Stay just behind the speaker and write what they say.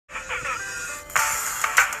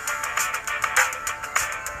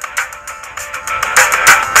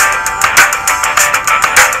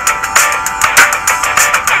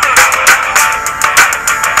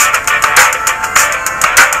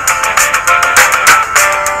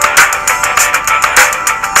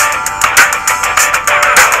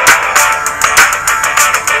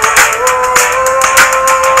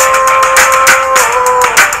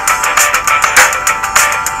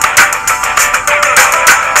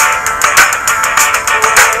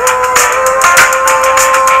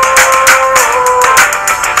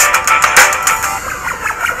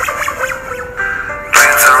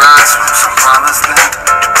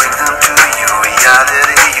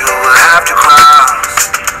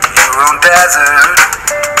desert,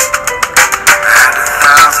 and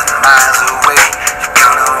 1,000 miles away, you're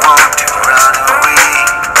gonna want to run away.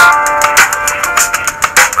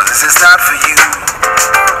 But this is not for you.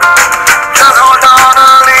 Just hold on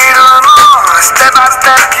a little more. Step by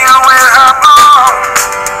step you will have more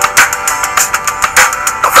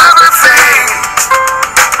of everything.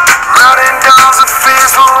 Running down the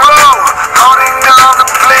faithful road, holding down the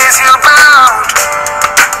place you're bound.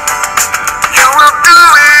 You will do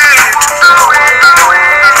it, do it, do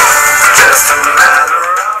it. Just a matter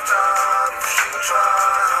of time if you try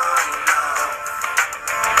hard enough.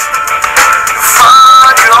 You'll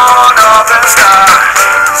find your northern star.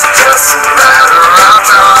 It's just a matter of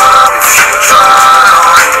time if you try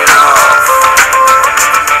hard enough.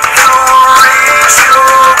 You'll reach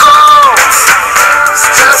your goals. It's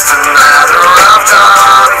just a matter of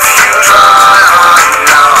time if you try hard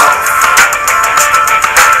enough.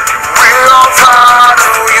 We'll find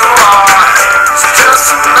who you are. It's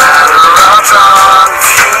just a matter of time if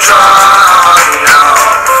you try hard enough.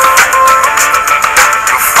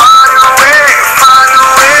 You'll find your way, find your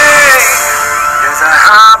way. Yes, I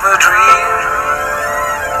have a dream.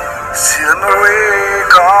 See them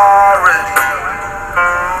awake already.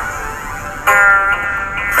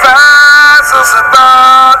 Vessels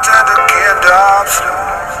about and the kind of snow.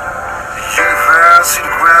 The universe in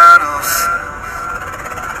the granules.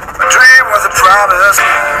 My dream was a promise.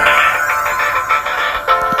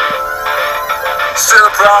 Still a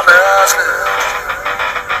promise.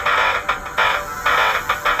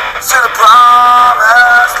 Still a promise.